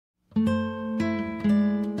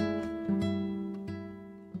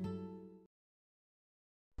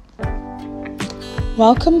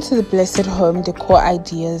Welcome to the Blessed Home Decor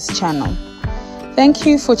Ideas channel. Thank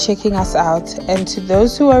you for checking us out, and to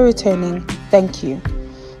those who are returning, thank you.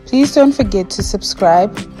 Please don't forget to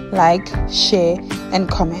subscribe, like, share, and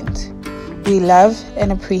comment. We love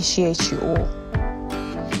and appreciate you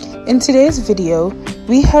all. In today's video,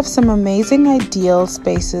 we have some amazing ideal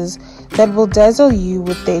spaces that will dazzle you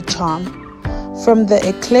with their charm. From the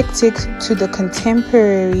eclectic to the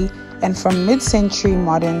contemporary, and from mid-century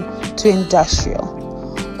modern to industrial.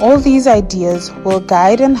 All these ideas will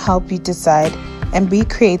guide and help you decide and be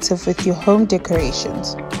creative with your home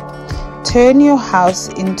decorations. Turn your house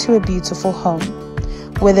into a beautiful home,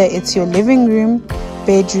 whether it's your living room,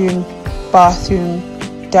 bedroom, bathroom,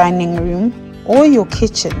 dining room, or your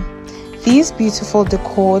kitchen. These beautiful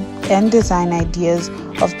decor and design ideas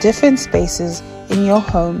of different spaces in your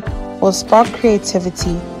home will spark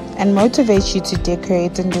creativity and motivate you to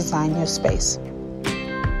decorate and design your space.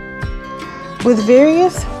 With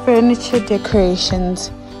various furniture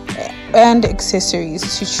decorations and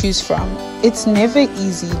accessories to choose from, it's never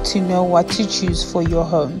easy to know what to choose for your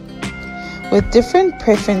home. With different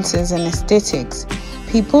preferences and aesthetics,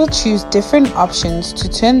 people choose different options to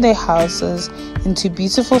turn their houses into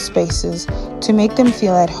beautiful spaces to make them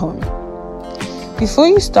feel at home. Before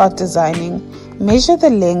you start designing, measure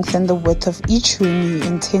the length and the width of each room you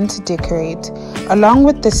intend to decorate, along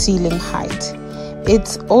with the ceiling height.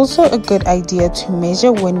 It's also a good idea to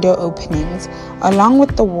measure window openings along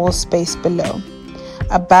with the wall space below,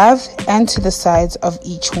 above and to the sides of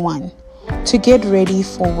each one, to get ready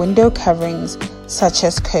for window coverings such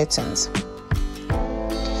as curtains.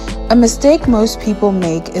 A mistake most people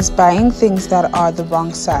make is buying things that are the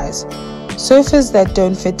wrong size. Sofas that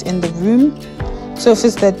don't fit in the room,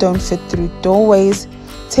 sofas that don't fit through doorways,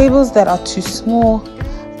 tables that are too small,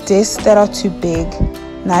 desks that are too big,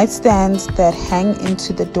 nightstands that hang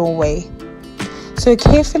into the doorway. So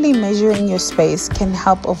carefully measuring your space can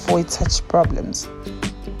help avoid such problems.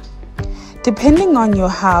 Depending on your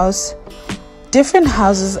house, different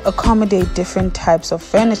houses accommodate different types of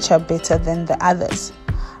furniture better than the others.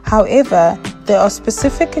 However, there are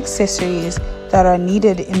specific accessories that are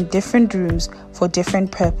needed in different rooms for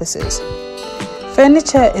different purposes.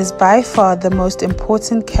 Furniture is by far the most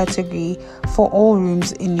important category for all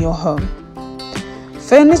rooms in your home.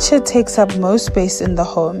 Furniture takes up most space in the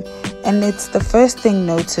home, and it's the first thing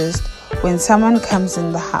noticed when someone comes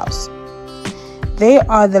in the house. They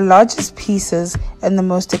are the largest pieces and the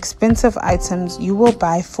most expensive items you will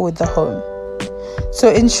buy for the home. So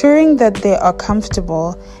ensuring that they are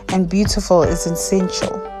comfortable and beautiful is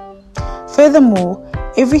essential. Furthermore,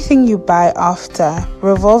 everything you buy after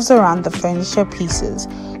revolves around the furniture pieces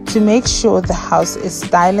to make sure the house is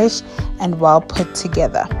stylish and well put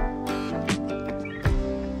together.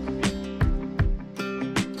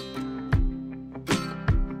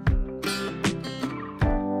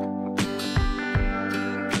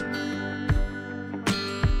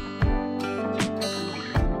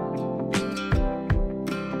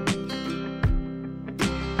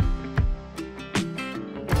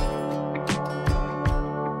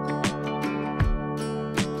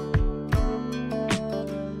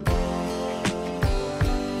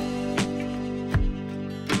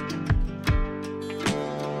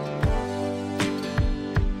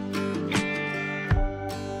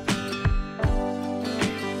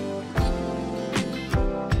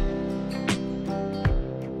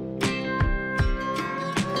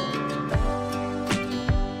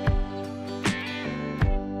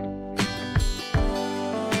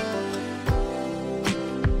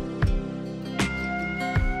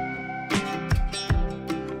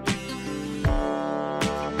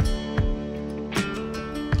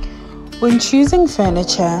 When choosing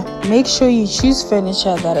furniture, make sure you choose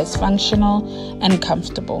furniture that is functional and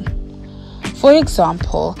comfortable. For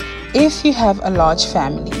example, if you have a large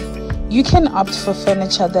family, you can opt for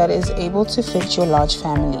furniture that is able to fit your large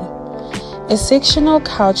family. A sectional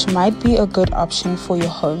couch might be a good option for your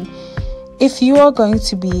home if you are going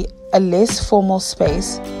to be a less formal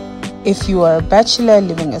space, if you are a bachelor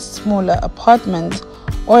living a smaller apartment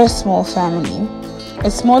or a small family.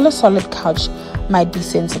 A smaller solid couch might be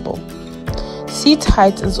sensible. Seat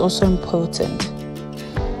height is also important.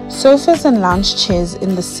 Sofas and lounge chairs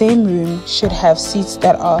in the same room should have seats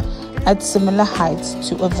that are at similar heights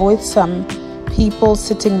to avoid some people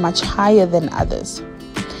sitting much higher than others.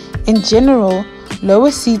 In general, lower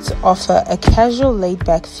seats offer a casual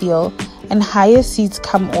laid-back feel and higher seats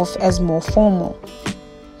come off as more formal.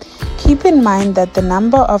 Keep in mind that the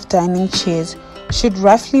number of dining chairs should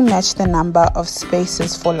roughly match the number of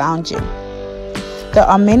spaces for lounging. There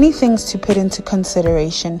are many things to put into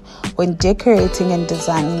consideration when decorating and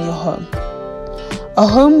designing your home. A A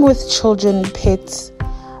home with children, pets,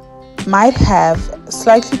 might have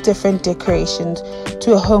slightly different decorations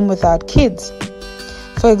to a home without kids.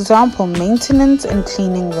 For example, maintenance and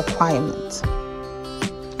cleaning requirements.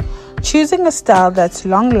 Choosing a style that's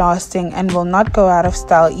long-lasting and will not go out of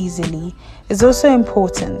style easily is also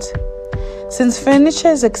important. Since furniture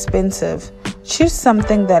is expensive, choose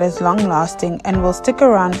something that is long-lasting and will stick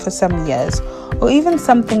around for some years, or even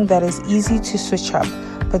something that is easy to switch up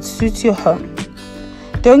but suits your home.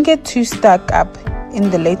 Don't get too stuck up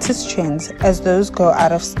in the latest trends, as those go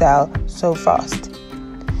out of style so fast.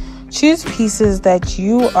 Choose pieces that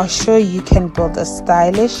you are sure you can build a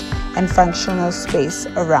stylish and functional space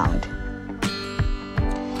around.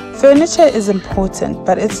 Furniture is important,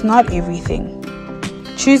 but it's not everything.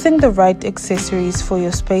 Choosing the right accessories for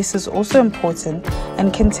your space is also important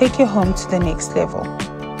and can take your home to the next level.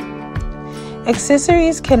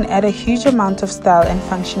 Accessories can add a huge amount of style and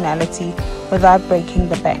functionality without breaking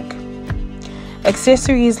the bank.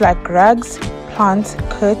 Accessories like rugs, plants,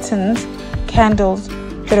 curtains, candles,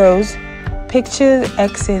 throws, picture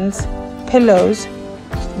accents, pillows,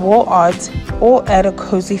 wall art all add a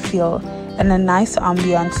cozy feel and a nice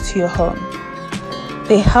ambiance to your home.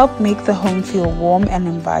 They help make the home feel warm and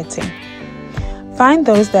inviting. Find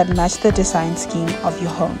those that match the design scheme of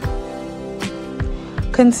your home.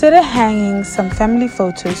 Consider hanging some family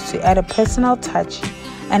photos to add a personal touch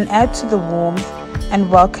and add to the warmth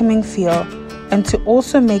and welcoming feel, and to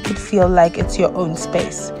also make it feel like it's your own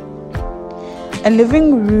space. A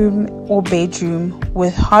living room or bedroom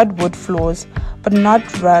with hardwood floors but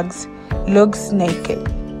not rugs looks naked.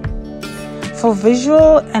 For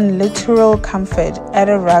visual and literal comfort, add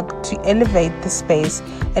a rug to elevate the space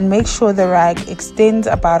and make sure the rug extends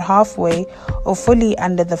about halfway or fully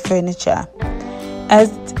under the furniture at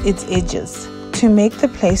its edges to make the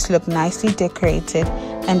place look nicely decorated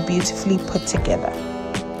and beautifully put together.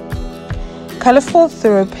 Colorful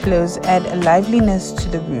throw pillows add a liveliness to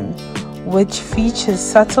the room, which features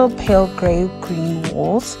subtle pale gray-green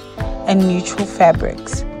walls and neutral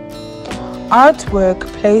fabrics. Artwork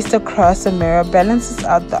placed across a mirror balances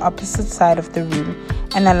out the opposite side of the room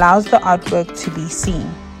and allows the artwork to be seen.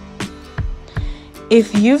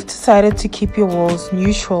 If you've decided to keep your walls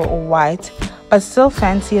neutral or white, but still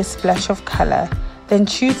fancy a splash of color, then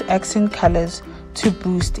choose accent colors to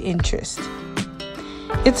boost interest.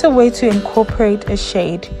 It's a way to incorporate a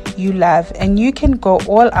shade you love, and you can go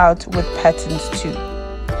all out with patterns too.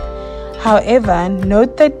 However,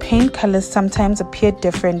 note that paint colors sometimes appear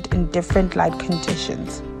different in different light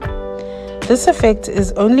conditions. This effect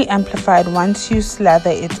is only amplified once you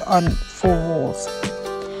slather it on for walls.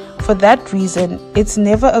 For that reason, it's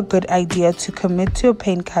never a good idea to commit to a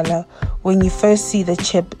paint color when you first see the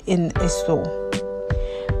chip in a store.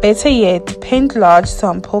 Better yet, paint large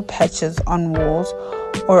sample patches on walls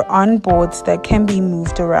or on boards that can be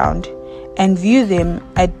moved around, and view them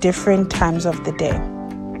at different times of the day.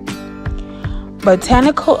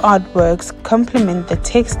 Botanical artworks complement the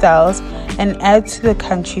textiles and add to the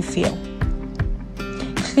country feel.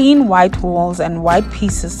 Clean white walls and white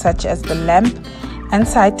pieces such as the lamp and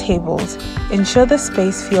side tables ensure the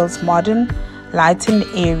space feels modern, light and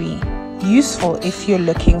airy, useful if you're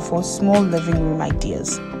looking for small living room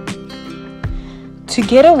ideas. To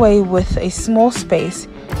get away with a small space,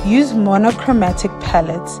 use monochromatic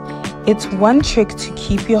pallets. It's one trick to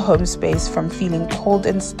keep your home space from feeling cold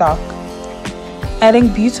and stark.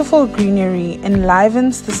 Adding beautiful greenery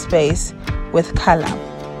enlivens the space with color.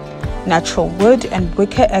 Natural wood and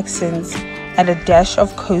wicker accents add a dash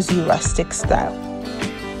of cozy rustic style.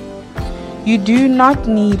 You do not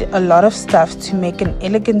need a lot of stuff to make an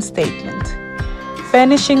elegant statement.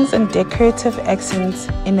 Furnishings and decorative accents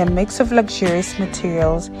in a mix of luxurious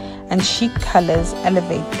materials and chic colors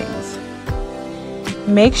elevate things.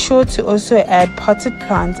 Make sure to also add potted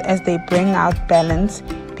plants as they bring out balance,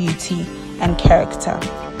 beauty, and character.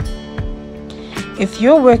 If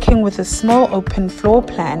you're working with a small open floor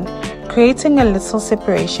plan, creating a little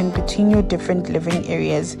separation between your different living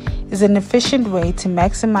areas is an efficient way to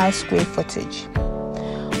maximize square footage.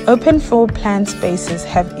 Open floor plan spaces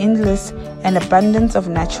have endless and abundance of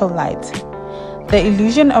natural light, the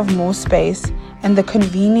illusion of more space, and the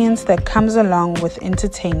convenience that comes along with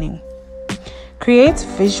entertaining. Create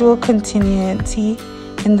visual continuity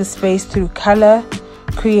in the space through color,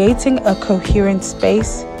 creating a coherent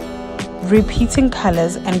space. Repeating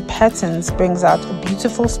colors and patterns brings out a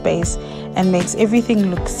beautiful space and makes everything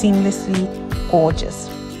look seamlessly gorgeous.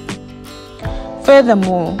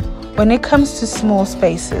 Furthermore, when it comes to small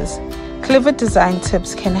spaces, clever design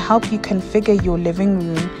tips can help you configure your living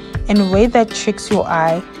room in a way that tricks your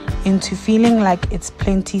eye into feeling like it's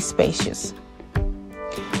plenty spacious.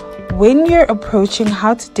 When you're approaching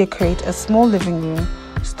how to decorate a small living room,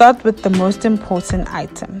 start with the most important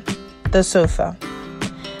item, the sofa.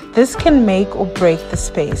 This can make or break the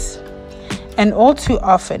space. And all too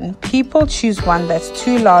often, people choose one that's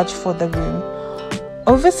too large for the room.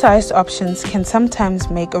 Oversized options can sometimes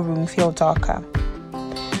make a room feel darker.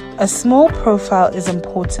 A small profile is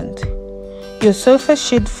important. Your sofa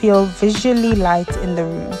should feel visually light in the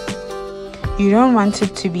room. You don't want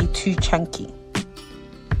it to be too chunky.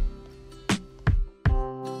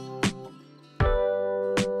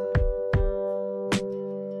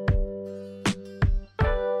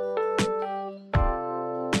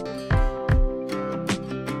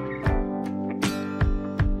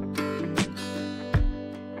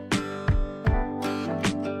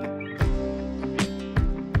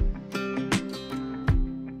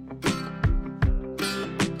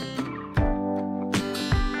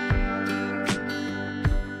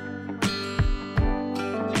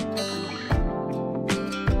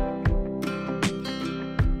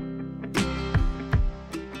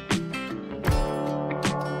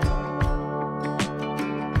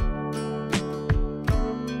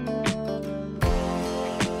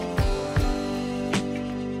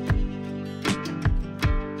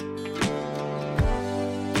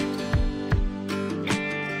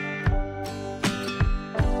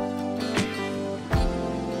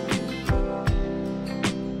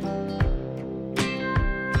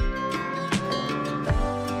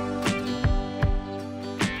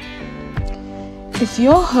 If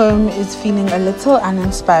your home is feeling a little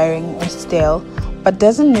uninspiring or stale, but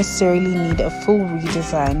doesn't necessarily need a full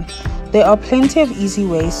redesign, there are plenty of easy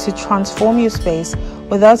ways to transform your space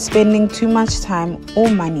without spending too much time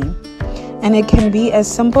or money. And it can be as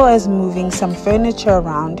simple as moving some furniture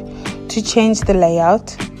around to change the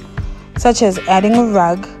layout, such as adding a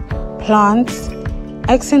rug, plants,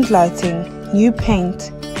 accent lighting, new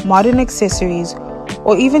paint, modern accessories,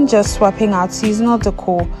 or even just swapping out seasonal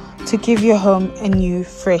decor to give your home a new,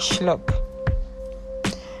 fresh look.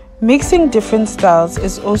 Mixing different styles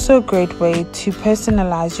is also a great way to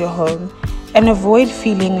personalize your home and avoid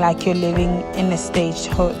feeling like you're living in a staged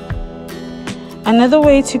home. Another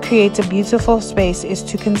way to create a beautiful space is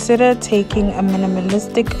to consider taking a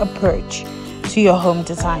minimalistic approach to your home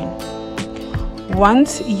design.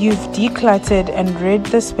 Once you've decluttered and rid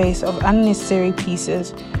the space of unnecessary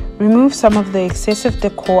pieces, remove some of the excessive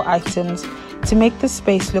decor items to make the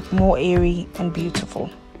space look more airy and beautiful.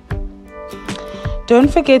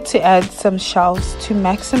 Don't forget to add some shelves to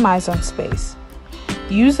maximize on space.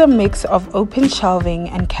 Use a mix of open shelving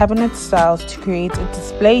and cabinet styles to create a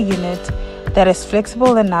display unit that is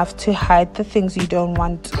flexible enough to hide the things you don't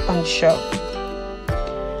want on show.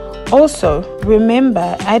 Also,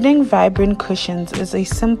 remember, adding vibrant cushions is a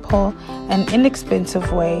simple and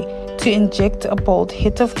inexpensive way to inject a bold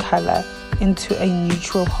hit of color into a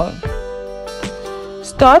neutral home.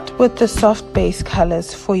 Start with the soft base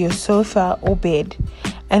colors for your sofa or bed,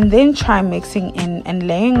 and then try mixing in and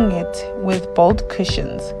layering it with bold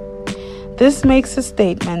cushions. This makes a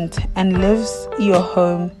statement and leaves your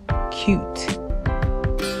home cute.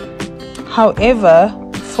 However,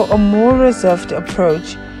 for a more reserved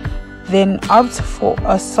approach, then opt for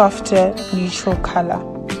a softer neutral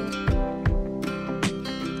color.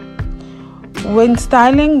 When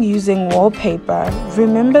styling using wallpaper,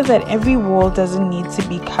 remember that every wall doesn't need to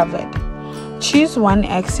be covered. Choose one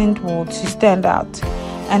accent wall to stand out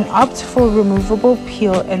and opt for removable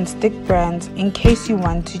peel and stick brands in case you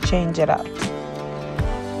want to change it out.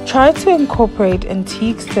 Try to incorporate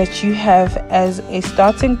antiques that you have as a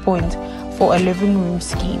starting point for a living room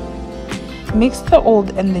scheme. Mix the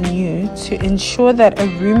old and the new to ensure that a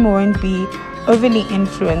room won't be overly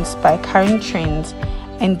influenced by current trends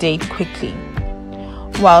and date quickly.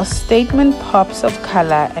 While statement pops of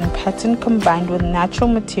color and pattern combined with natural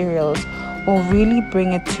materials will really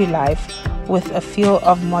bring it to life with a feel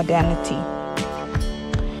of modernity.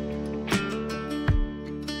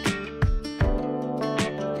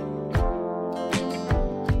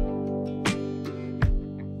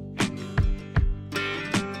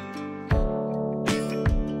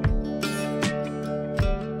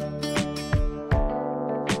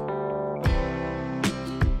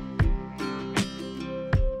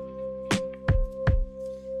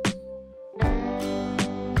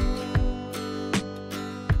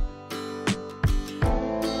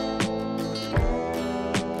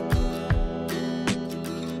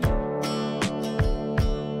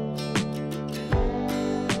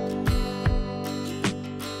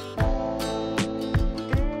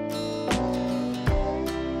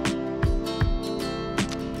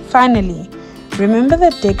 Finally, remember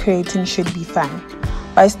that decorating should be fun.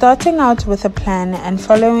 By starting out with a plan and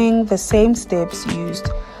following the same steps used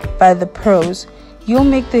by the pros, you'll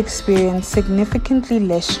make the experience significantly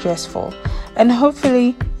less stressful, and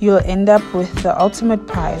hopefully you'll end up with the ultimate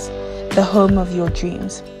prize, the home of your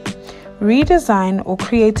dreams. Redesign or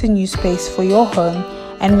create a new space for your home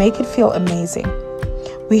and make it feel amazing.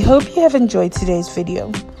 We hope you have enjoyed today's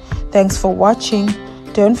video. Thanks for watching.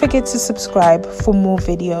 Don't forget to subscribe for more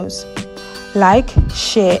videos. Like,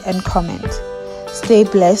 share, and comment. Stay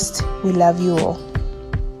blessed. We love you all.